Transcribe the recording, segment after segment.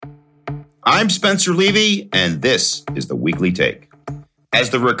I'm Spencer Levy, and this is the Weekly Take.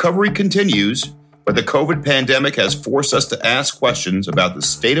 As the recovery continues, but the COVID pandemic has forced us to ask questions about the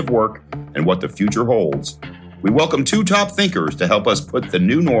state of work and what the future holds, we welcome two top thinkers to help us put the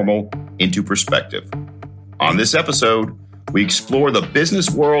new normal into perspective. On this episode, we explore the business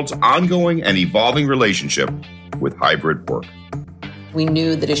world's ongoing and evolving relationship with hybrid work. We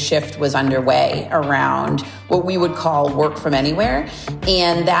knew that a shift was underway around what we would call work from anywhere,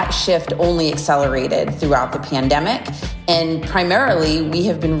 and that shift only accelerated throughout the pandemic. And primarily, we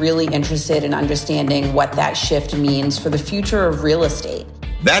have been really interested in understanding what that shift means for the future of real estate.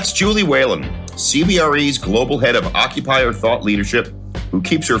 That's Julie Whelan, CBRE's Global Head of Occupier Thought Leadership, who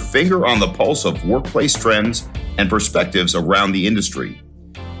keeps her finger on the pulse of workplace trends and perspectives around the industry.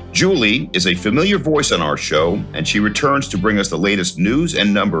 Julie is a familiar voice on our show, and she returns to bring us the latest news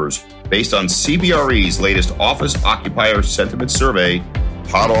and numbers based on CBRE's latest Office Occupier Sentiment Survey,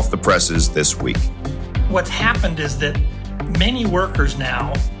 hot off the presses this week. What's happened is that many workers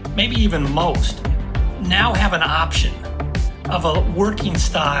now, maybe even most, now have an option of a working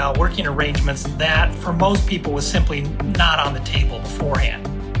style, working arrangements that for most people was simply not on the table beforehand.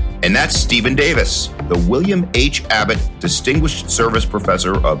 And that's Stephen Davis, the William H. Abbott Distinguished Service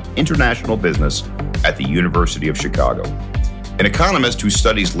Professor of International Business at the University of Chicago. An economist who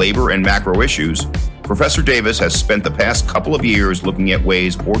studies labor and macro issues, Professor Davis has spent the past couple of years looking at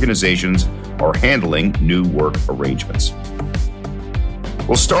ways organizations are handling new work arrangements.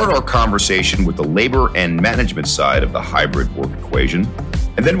 We'll start our conversation with the labor and management side of the hybrid work equation,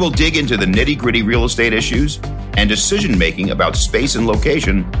 and then we'll dig into the nitty-gritty real estate issues and decision-making about space and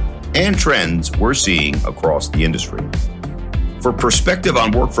location and trends we're seeing across the industry. For perspective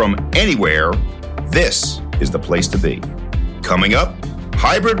on work from anywhere, this is the place to be. Coming up,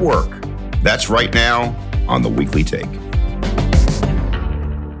 hybrid work. That's right now on the Weekly Take.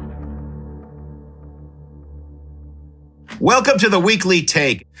 Welcome to the Weekly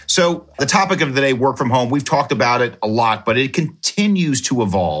Take. So the topic of the day, work from home, we've talked about it a lot, but it continues to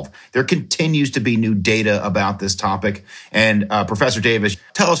evolve. There continues to be new data about this topic. And Professor Davis,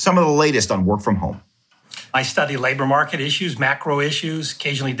 tell us some of the latest on work from home. I study labor market issues, macro issues,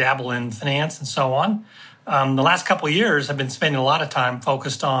 occasionally dabble in finance and so on. The last couple of years, I've been spending a lot of time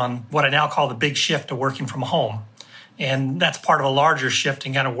focused on what I now call the big shift to working from home. And that's part of a larger shift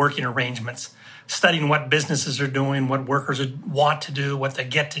in kind of working arrangements. Studying what businesses are doing, what workers want to do, what they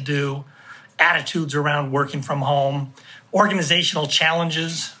get to do, attitudes around working from home, organizational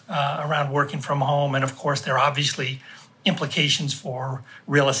challenges around working from home, and of course, there are obviously implications for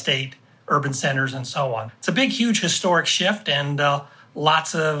real estate, urban centers, and so on. It's a big, huge historic shift and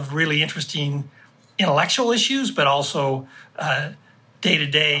lots of really interesting intellectual issues, but also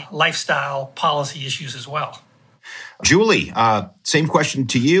day-to-day lifestyle policy issues as well. Julie, same question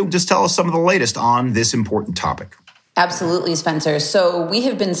to you. Just tell us some of the latest on this important topic. Absolutely, Spencer. So we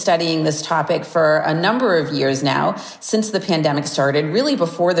have been studying this topic for a number of years now, since the pandemic started, really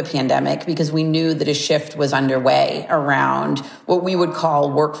before the pandemic, because we knew that a shift was underway around what we would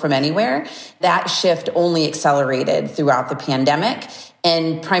call work from anywhere. That shift only accelerated throughout the pandemic.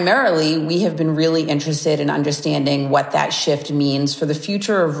 And primarily, we have been really interested in understanding what that shift means for the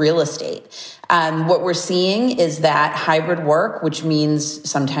future of real estate. What we're seeing is that hybrid work, which means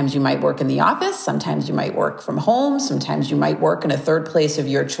sometimes you might work in the office, sometimes you might work from home, sometimes you might work in a third place of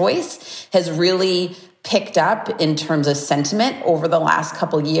your choice, has really picked up in terms of sentiment over the last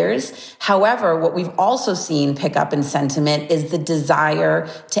couple of years. However, what we've also seen pick up in sentiment is the desire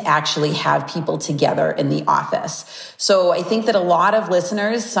to actually have people together in the office. So I think that a lot of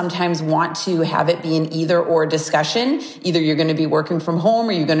listeners sometimes want to have it be an either or discussion. Either you're going to be working from home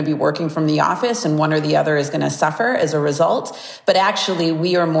or you're going to be working from the office, and one or the other is going to suffer as a result. But actually,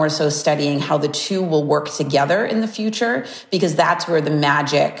 we are more so studying how the two will work together in the future, because that's where the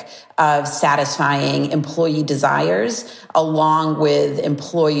magic of satisfying employee desires along with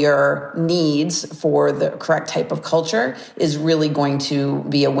employer needs for the correct type of culture is really going to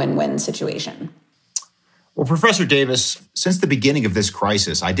be a win-win situation. Well, Professor Davis, since the beginning of this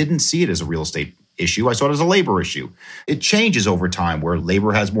crisis, I didn't see it as a real estate issue. I saw it as a labor issue. It changes over time where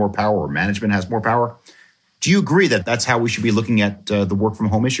labor has more power or management has more power. Do you agree that that's how we should be looking at the work from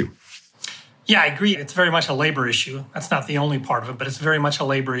home issue? Yeah, I agree. It's very much a labor issue. That's not the only part of it, but it's very much a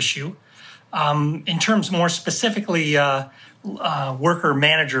labor issue. In terms more specifically,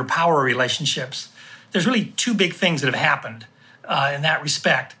 worker-manager power relationships, there's really two big things that have happened in that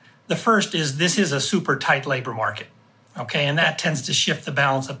respect. The first is this is a super tight labor market, okay? And that tends to shift the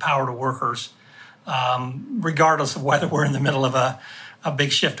balance of power to workers, regardless of whether we're in the middle of a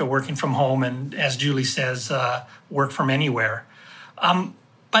big shift to working from home and, as Julie says, work from anywhere.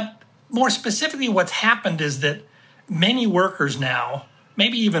 But more specifically, what's happened is that many workers now,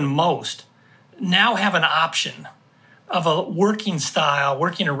 maybe even most, now have an option of a working style,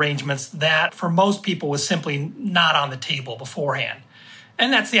 working arrangements that for most people was simply not on the table beforehand.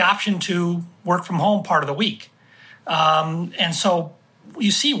 And that's the option to work from home part of the week. And so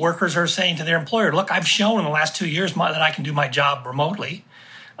you see workers are saying to their employer, look, I've shown in the last 2 years that I can do my job remotely.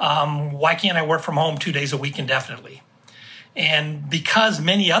 Why can't I work from home 2 days a week indefinitely? And because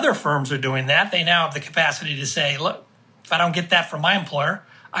many other firms are doing that, they now have the capacity to say, look, if I don't get that from my employer,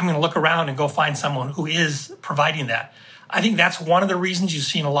 I'm going to look around and go find someone who is providing that. I think that's one of the reasons you've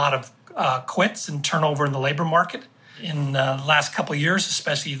seen a lot of quits and turnover in the labor market in the last couple of years,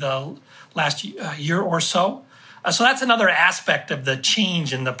 especially the last year or so. So that's another aspect of the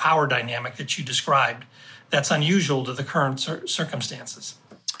change in the power dynamic that you described that's unusual to the current circumstances.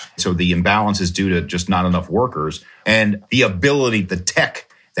 So the imbalance is due to just not enough workers and the ability, the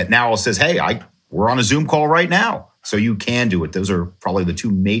tech that now says, hey, we're on a Zoom call right now. So you can do it. Those are probably the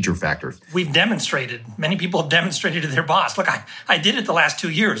two major factors. We've demonstrated, many people have demonstrated to their boss, look, I did it the last 2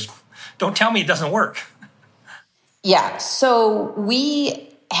 years. Don't tell me it doesn't work. Yeah, so we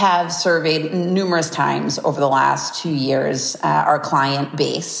have surveyed numerous times over the last 2 years our client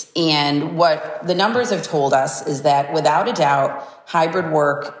base. And what the numbers have told us is that without a doubt, hybrid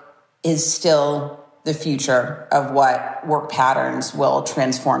work is still the future of what work patterns will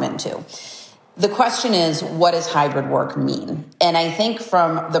transform into. The question is, what does hybrid work mean? And I think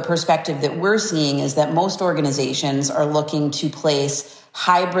from the perspective that we're seeing is that most organizations are looking to place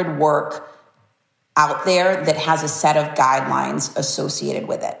hybrid work out there that has a set of guidelines associated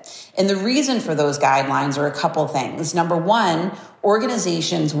with it. And the reason for those guidelines are a couple things. Number one,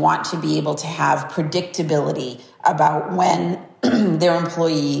 organizations want to be able to have predictability about when their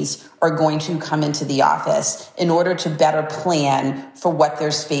employees are going to come into the office in order to better plan for what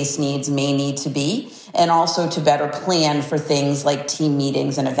their space needs may need to be, and also to better plan for things like team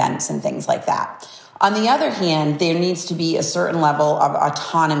meetings and events and things like that. On the other hand, there needs to be a certain level of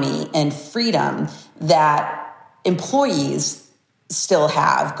autonomy and freedom that employees still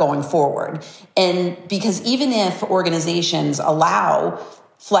have going forward. And because even if organizations allow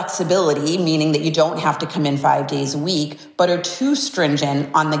flexibility, meaning that you don't have to come in 5 days a week, but are too stringent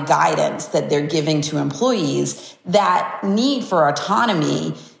on the guidance that they're giving to employees, that need for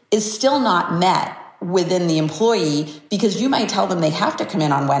autonomy is still not met within the employee, because you might tell them they have to come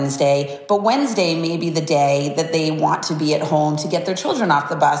in on Wednesday, but Wednesday may be the day that they want to be at home to get their children off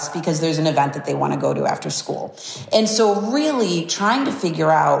the bus because there's an event that they want to go to after school. And so really trying to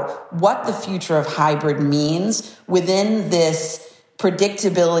figure out what the future of hybrid means within this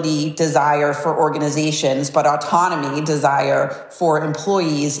predictability desire for organizations, but autonomy desire for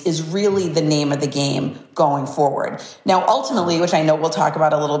employees is really the name of the game going forward. Now, ultimately, which I know we'll talk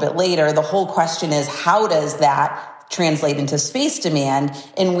about a little bit later, the whole question is, how does that translate into space demand?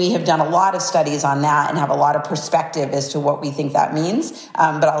 And we have done a lot of studies on that and have a lot of perspective as to what we think that means.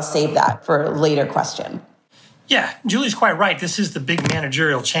 But I'll save that for a later question. Yeah, Julie's quite right. This is the big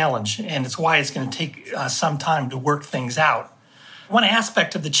managerial challenge, and it's why it's going to take some time to work things out. One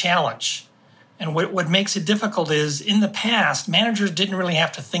aspect of the challenge, and what makes it difficult, is in the past, managers didn't really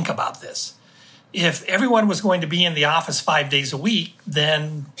have to think about this. If everyone was going to be in the office 5 days a week,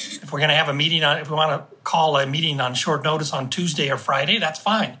 then if we're going to have a meeting if we want to call a meeting on short notice on Tuesday or Friday, that's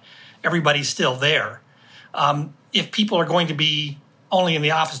fine. Everybody's still there. If people are going to be only in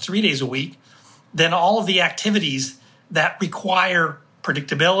the office 3 days a week, then all of the activities that require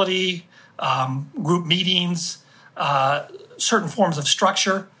predictability, group meetings, certain forms of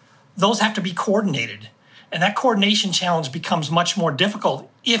structure, those have to be coordinated. And that coordination challenge becomes much more difficult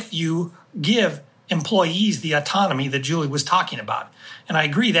if you give employees the autonomy that Julie was talking about. And I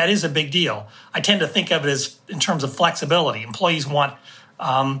agree, that is a big deal. I tend to think of it as in terms of flexibility. Employees want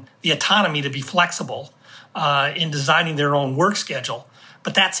the autonomy to be flexible in designing their own work schedule.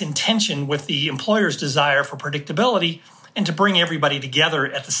 But that's in tension with the employer's desire for predictability and to bring everybody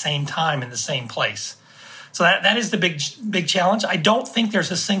together at the same time in the same place. So that is the big challenge. I don't think there's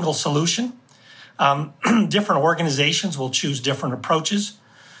a single solution. Different organizations will choose different approaches.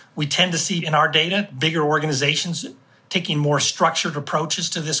 We tend to see in our data bigger organizations taking more structured approaches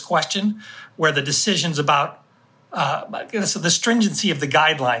to this question, where the decisions about the stringency of the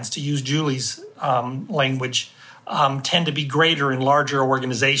guidelines, to use Julie's language, tend to be greater in larger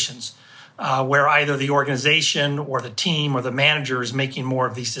organizations, where either the organization or the team or the manager is making more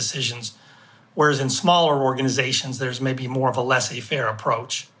of these decisions. Whereas in smaller organizations, there's maybe more of a laissez-faire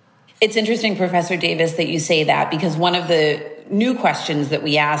approach. It's interesting, Professor Davis, that you say that, because one of the new questions that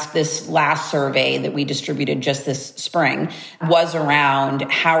we asked this last survey that we distributed just this spring was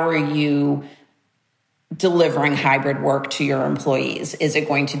around how are you delivering hybrid work to your employees? Is it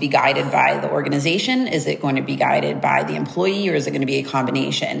going to be guided by the organization? Is it going to be guided by the employee, or is it going to be a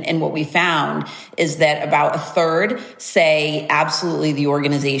combination? And what we found is that about a third say absolutely the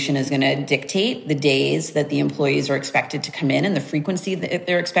organization is going to dictate the days that the employees are expected to come in and the frequency that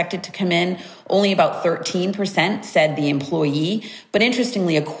they're expected to come in. Only about 13% said the employee, but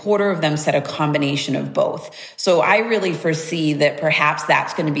interestingly, a quarter of them said a combination of both. So I really foresee that perhaps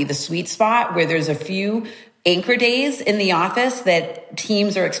that's going to be the sweet spot where there's a few anchor days in the office that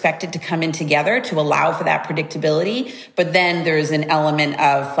teams are expected to come in together to allow for that predictability. But then there's an element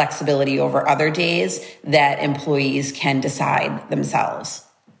of flexibility over other days that employees can decide themselves.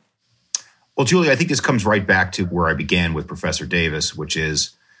 Well, Julie, I think this comes right back to where I began with Professor Davis, which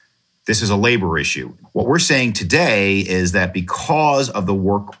is this is a labor issue. What we're saying today is that because of the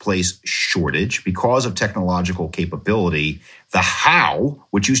workplace shortage, because of technological capability, the how,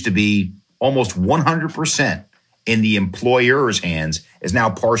 which used to be almost 100% in the employer's hands, is now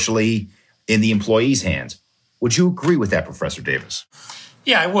partially in the employee's hands. Would you agree with that, Professor Davis?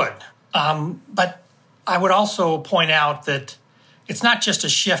 Yeah, I would. But I would also point out that it's not just a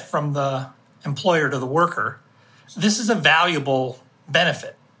shift from the employer to the worker. This is a valuable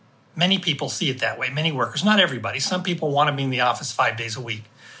benefit. Many people see it that way, many workers, not everybody. Some people want to be in the office 5 days a week.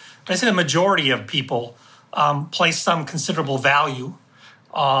 But I say the majority of people place some considerable value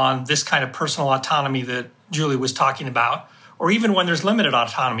on this kind of personal autonomy that Julie was talking about, or even when there's limited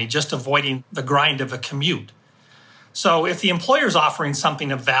autonomy, just avoiding the grind of a commute. So if the employer is offering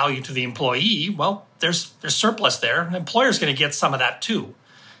something of value to the employee, well, there's surplus there. The employer is going to get some of that too.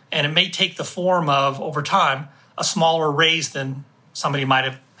 And it may take the form of, over time, a smaller raise than somebody might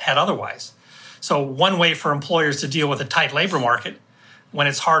have had otherwise. So one way for employers to deal with a tight labor market when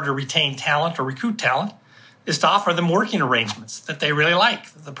it's hard to retain talent or recruit talent is to offer them working arrangements that they really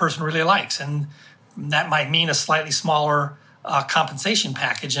like, that the person really likes. And that might mean a slightly smaller compensation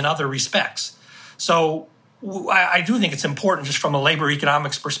package in other respects. So I do think it's important just from a labor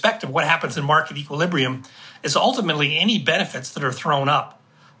economics perspective. What happens in market equilibrium is ultimately any benefits that are thrown up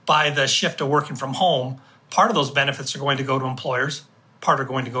by the shift to working from home, part of those benefits are going to go to employers, part are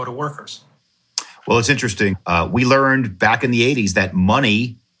going to go to workers. Well, it's interesting. We learned back in the 80s that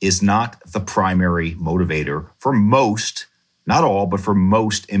money is not the primary motivator for most, not all, but for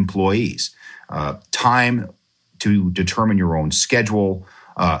most employees. Time to determine your own schedule,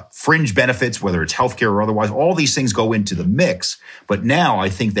 fringe benefits, whether it's healthcare or otherwise, all these things go into the mix. But now I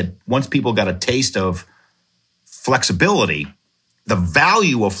think that once people got a taste of flexibility, the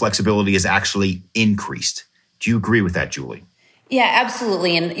value of flexibility is actually increased. Do you agree with that, Julie? Yeah,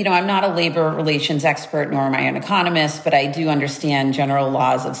 absolutely. And, I'm not a labor relations expert, nor am I an economist, but I do understand general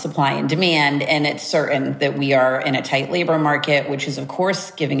laws of supply and demand. And it's certain that we are in a tight labor market, which is, of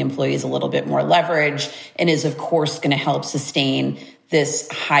course, giving employees a little bit more leverage and is, of course, going to help sustain this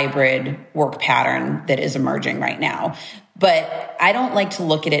hybrid work pattern that is emerging right now. But I don't like to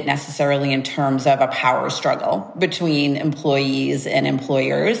look at it necessarily in terms of a power struggle between employees and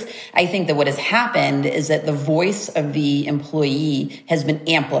employers. I think that what has happened is that the voice of the employee has been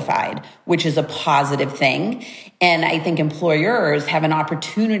amplified, which is a positive thing. And I think employers have an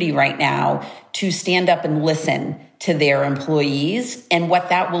opportunity right now to stand up and listen to their employees. And what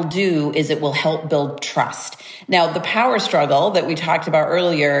that will do is it will help build trust. Now, the power struggle that we talked about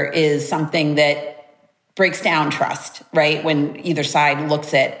earlier is something that breaks down trust, right? When either side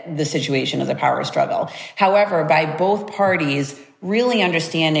looks at the situation as a power struggle. However, by both parties really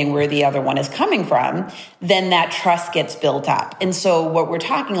understanding where the other one is coming from, then that trust gets built up. And so what we're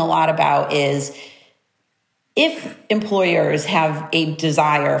talking a lot about is if employers have a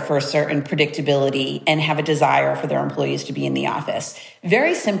desire for a certain predictability and have a desire for their employees to be in the office,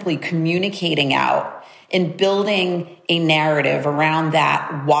 very simply communicating out and building a narrative around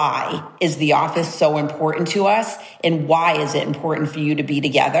that. Why is the office so important to us? And why is it important for you to be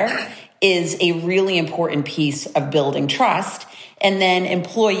together is a really important piece of building trust. And then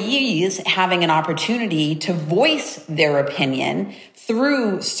employees having an opportunity to voice their opinion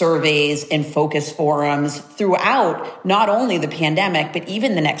through surveys and focus forums throughout not only the pandemic, but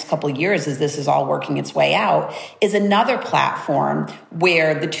even the next couple of years as this is all working its way out, is another platform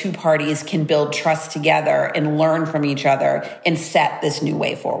where the two parties can build trust together and learn from each other and set this new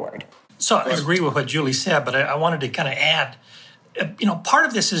way forward. So I agree with what Julie said, but I wanted to kind of add, part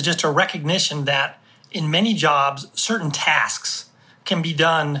of this is just a recognition that in many jobs, certain tasks can be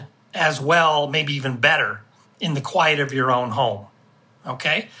done as well, maybe even better, in the quiet of your own home.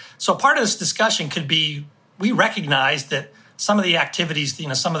 Okay? So part of this discussion could be, we recognize that some of the activities,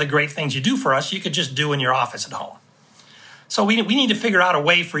 some of the great things you do for us, you could just do in your office at home. So we need to figure out a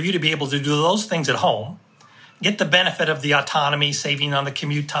way for you to be able to do those things at home, get the benefit of the autonomy, saving on the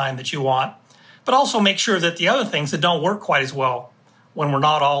commute time that you want, but also make sure that the other things that don't work quite as well when we're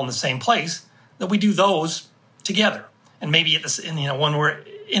not all in the same place, that we do those together, and maybe when we're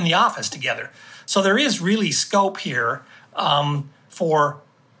in the office together. So there is really scope here for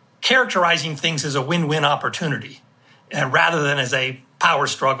characterizing things as a win-win opportunity, rather than as a power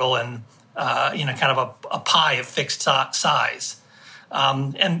struggle and kind of a pie of fixed size.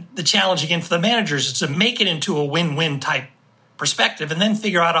 And the challenge again for the managers is to make it into a win-win type perspective, and then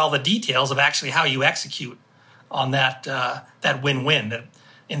figure out all the details of actually how you execute on that win-win.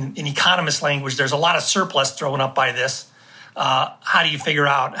 In economist language, there's a lot of surplus thrown up by this. How do you figure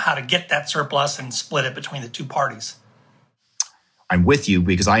out how to get that surplus and split it between the two parties? I'm with you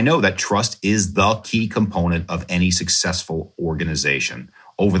because I know that trust is the key component of any successful organization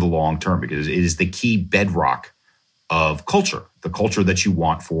over the long term, because it is the key bedrock of culture, the culture that you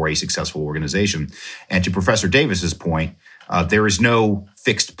want for a successful organization. And to Professor Davis's point, there is no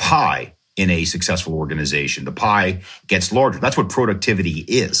fixed pie in a successful organization. The pie gets larger. That's what productivity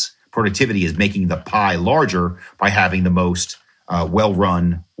is. Productivity is making the pie larger by having the most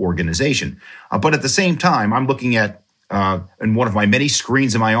well-run organization. But at the same time, I'm looking at, in one of my many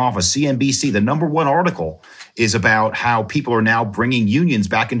screens in my office, CNBC, the number one article is about how people are now bringing unions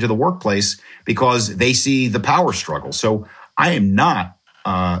back into the workplace because they see the power struggle. So I am not,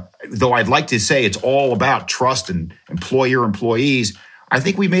 though I'd like to say it's all about trust and employer-employees, I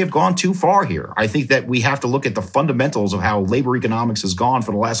think we may have gone too far here. I think that we have to look at the fundamentals of how labor economics has gone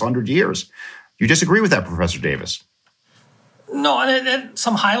for the last 100 years. You disagree with that, Professor Davis? No, at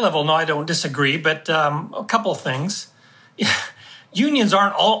some high level, no, I don't disagree, but a couple of things. Unions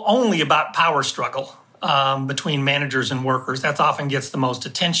aren't only about power struggle between managers and workers. That often gets the most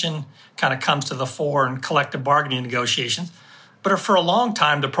attention, kind of comes to the fore in collective bargaining negotiations. But for a long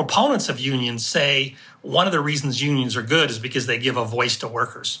time, the proponents of unions say one of the reasons unions are good is because they give a voice to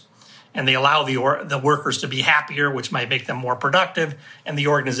workers. And they allow the workers to be happier, which might make them more productive, and the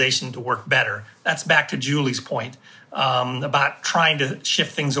organization to work better. That's back to Julie's point about trying to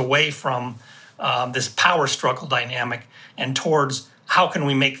shift things away from this power struggle dynamic and towards how can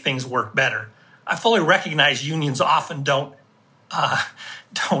we make things work better. I fully recognize unions often don't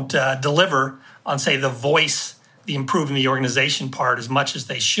deliver on, say, the voice, the improving the organization part as much as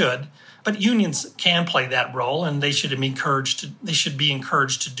they should. But unions can play that role, and they should be encouraged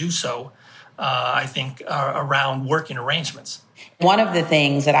to do so, I think, around working arrangements. One of the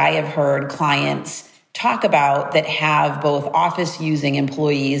things that I have heard clients talk about that have both office-using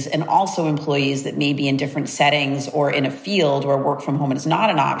employees and also employees that may be in different settings or in a field where work from home is not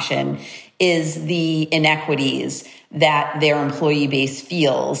an option is the inequities that their employee base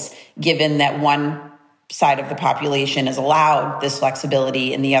feels, given that one side of the population is allowed this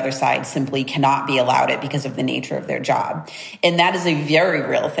flexibility and the other side simply cannot be allowed it because of the nature of their job. And that is a very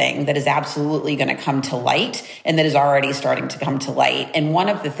real thing that is absolutely going to come to light and that is already starting to come to light. And one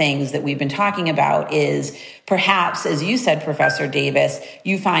of the things that we've been talking about is perhaps, as you said, Professor Davis,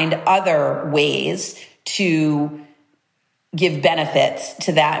 you find other ways to give benefits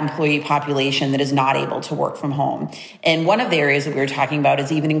to that employee population that is not able to work from home. And one of the areas that we were talking about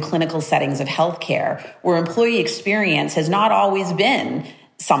is even in clinical settings of healthcare, where employee experience has not always been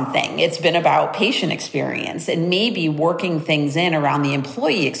something. It's been about patient experience, and maybe working things in around the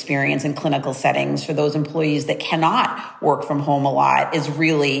employee experience in clinical settings for those employees that cannot work from home a lot is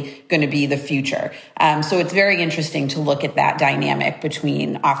really going to be the future. So it's very interesting to look at that dynamic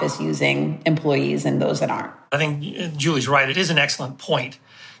between office-using employees and those that aren't. I think Julie's right. It is an excellent point.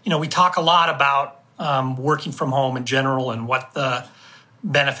 We talk a lot about working from home in general and what the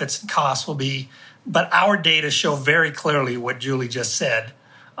benefits and costs will be, but our data show very clearly what Julie just said.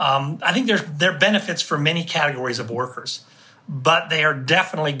 I think there are benefits for many categories of workers, but they are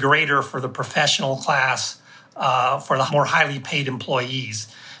definitely greater for the professional class, for the more highly paid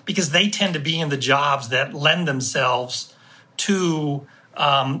employees, because they tend to be in the jobs that lend themselves to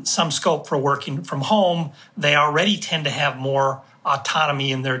some scope for working from home. They already tend to have more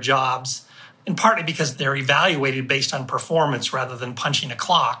autonomy in their jobs, and partly because they're evaluated based on performance rather than punching a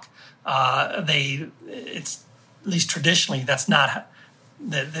clock. It's at least traditionally that's not.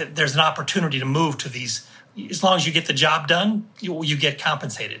 There's an opportunity to move to these. As long as you get the job done, you get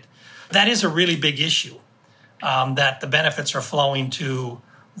compensated. That is a really big issue, that the benefits are flowing to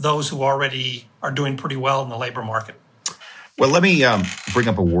those who already are doing pretty well in the labor market. Well, let me bring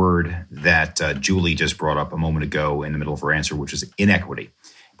up a word that Julie just brought up a moment ago in the middle of her answer, which is inequity.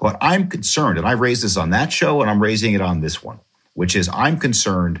 But I'm concerned, and I raised this on that show, and I'm raising it on this one. which is I'm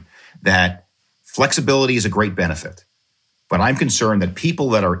concerned that flexibility is a great benefit, but I'm concerned that people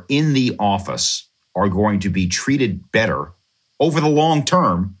that are in the office are going to be treated better over the long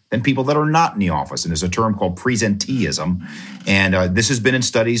term than people that are not in the office. And there's a term called presenteeism. And this has been in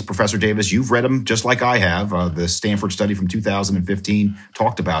studies. Professor Davis, you've read them just like I have. The Stanford study from 2015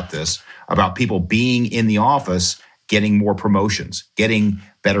 talked about this, about people being in the office, getting more promotions, getting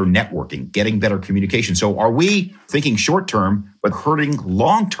better networking, getting better communication. So are we thinking short term, but hurting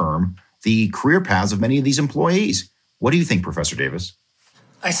long term the career paths of many of these employees? What do you think, Professor Davis?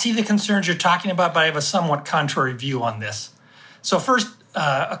 I see the concerns you're talking about, but I have a somewhat contrary view on this. So first,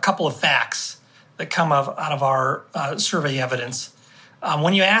 a couple of facts that come out of our survey evidence.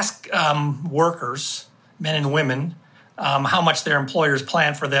 When you ask workers, men and women, how much their employers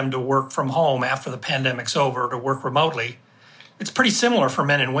plan for them to work from home after the pandemic's over, to work remotely, it's pretty similar for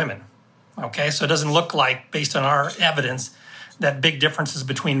men and women. Okay, so it doesn't look like, based on our evidence, that big differences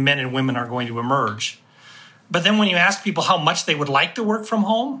between men and women are going to emerge. But then when you ask people how much they would like to work from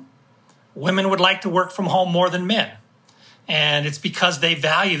home, women would like to work from home more than men. And it's because they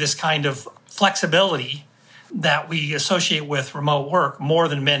value this kind of flexibility that we associate with remote work more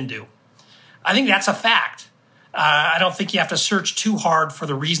than men do. I think that's a fact. I don't think you have to search too hard for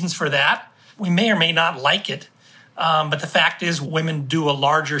the reasons for that. We may or may not like it, but the fact is women do a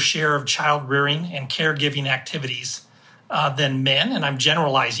larger share of child rearing and caregiving activities than men. And I'm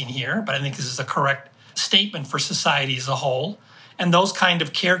generalizing here, but I think this is a correct statement for society as a whole. And those kind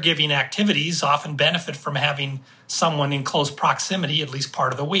of caregiving activities often benefit from having someone in close proximity at least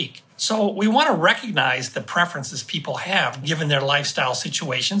part of the week. So we want to recognize the preferences people have given their lifestyle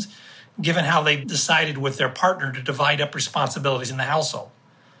situations, given how they decided with their partner to divide up responsibilities in the household.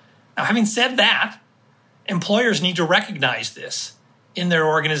 Now, having said that, employers need to recognize this in their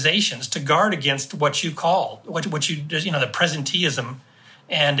organizations to guard against what you call, the presenteeism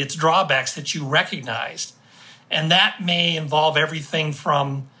and its drawbacks that you recognized. And that may involve everything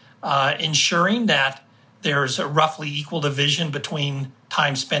from ensuring that there's a roughly equal division between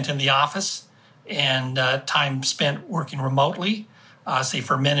time spent in the office and time spent working remotely, say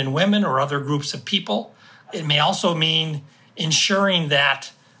for men and women or other groups of people. It may also mean ensuring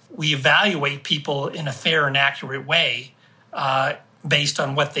that we evaluate people in a fair and accurate way based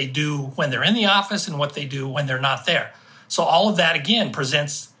on what they do when they're in the office and what they do when they're not there. So all of that, again,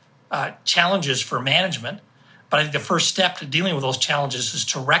 presents challenges for management. But I think the first step to dealing with those challenges is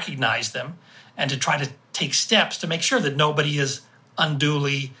to recognize them and to try to take steps to make sure that nobody is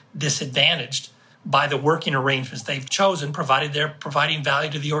unduly disadvantaged by the working arrangements they've chosen, provided they're providing value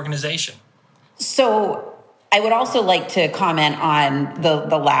to the organization. So I would also like to comment on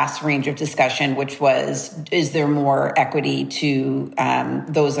the last range of discussion, which was, is there more equity to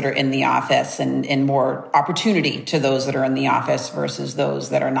those that are in the office and more opportunity to those that are in the office versus those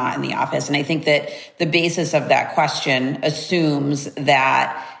that are not in the office? And I think that the basis of that question assumes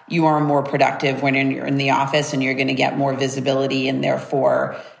that you are more productive when you're in the office and you're going to get more visibility and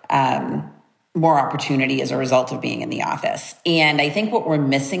therefore more opportunity as a result of being in the office. And I think what we're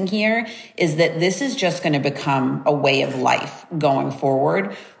missing here is that this is just going to become a way of life going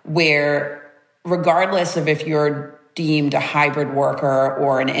forward, where regardless of if you're deemed a hybrid worker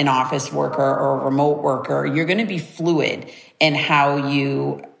or an in-office worker or a remote worker, you're going to be fluid in how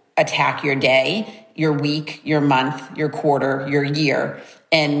you attack your day, your week, your month, your quarter, your year,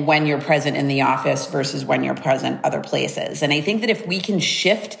 and when you're present in the office versus when you're present other places. And I think that if we can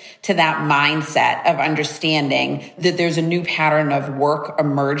shift to that mindset of understanding that there's a new pattern of work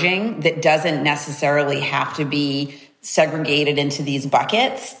emerging that doesn't necessarily have to be segregated into these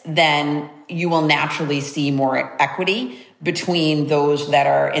buckets, then you will naturally see more equity between those that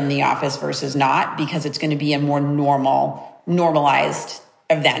are in the office versus not, because it's going to be a more normalized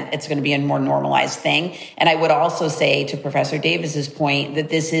event. It's going to be a more normalized thing. And I would also say, to Professor Davis's point, that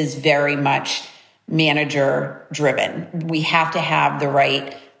this is very much manager driven. We have to have the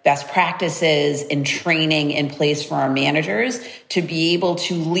right best practices and training in place for our managers to be able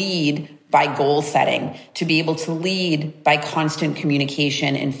to lead by goal setting, to be able to lead by constant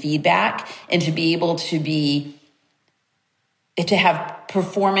communication and feedback, and to be able to have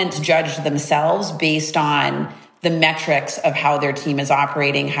performance judged themselves based on the metrics of how their team is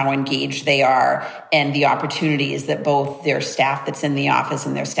operating, how engaged they are, and the opportunities that both their staff that's in the office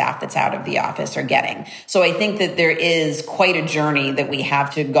and their staff that's out of the office are getting. So I think that there is quite a journey that we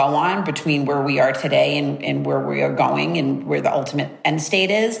have to go on between where we are today and where we are going and where the ultimate end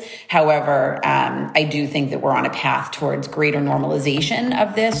state is. However, I do think that we're on a path towards greater normalization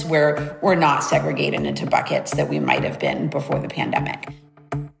of this, where we're not segregated into buckets that we might have been before the pandemic.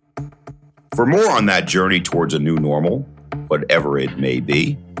 For more on that journey towards a new normal, whatever it may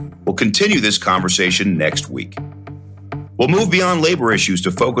be. We'll continue this conversation next week. We'll move beyond labor issues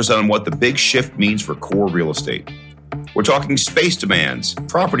to focus on what the big shift means for core real estate. We're talking space demands,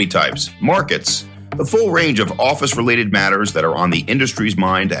 property types, markets, the full range of office-related matters that are on the industry's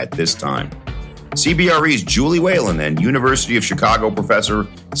mind at this time. CBRE's Julie Whelan and University of Chicago professor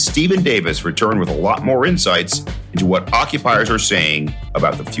Stephen Davis return with a lot more insights into what occupiers are saying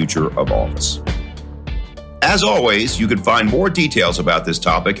about the future of office. As always, you can find more details about this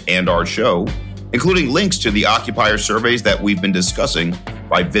topic and our show, including links to the occupier surveys that we've been discussing,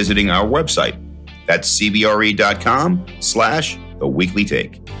 by visiting our website. That's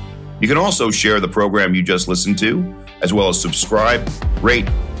cbre.com/theweeklytake. You can also share the program you just listened to, as well as subscribe, rate,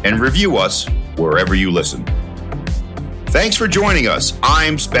 and review us wherever you listen. Thanks for joining us.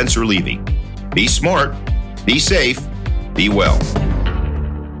 I'm Spencer Levy. Be smart, be safe, be well.